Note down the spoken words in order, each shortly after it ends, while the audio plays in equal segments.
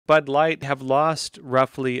Bud Light have lost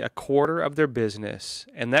roughly a quarter of their business,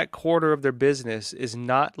 and that quarter of their business is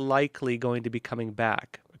not likely going to be coming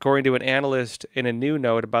back, according to an analyst in a new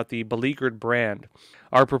note about the beleaguered brand.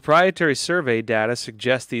 Our proprietary survey data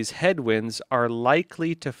suggests these headwinds are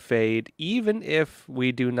likely to fade even if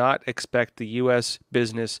we do not expect the U.S.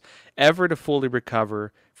 business ever to fully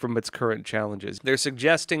recover from its current challenges. They're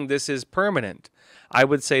suggesting this is permanent. I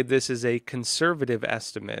would say this is a conservative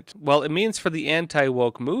estimate. Well, it means for the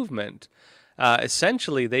anti-woke movement,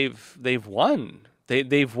 essentially they've won.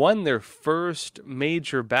 They've won their first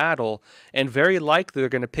major battle, and very likely they're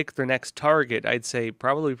going to pick their next target, I'd say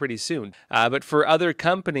probably pretty soon. But for other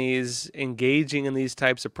companies engaging in these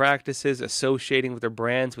types of practices, associating with their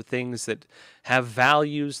brands with things that have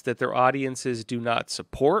values that their audiences do not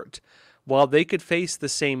support, well, they could face the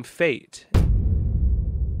same fate.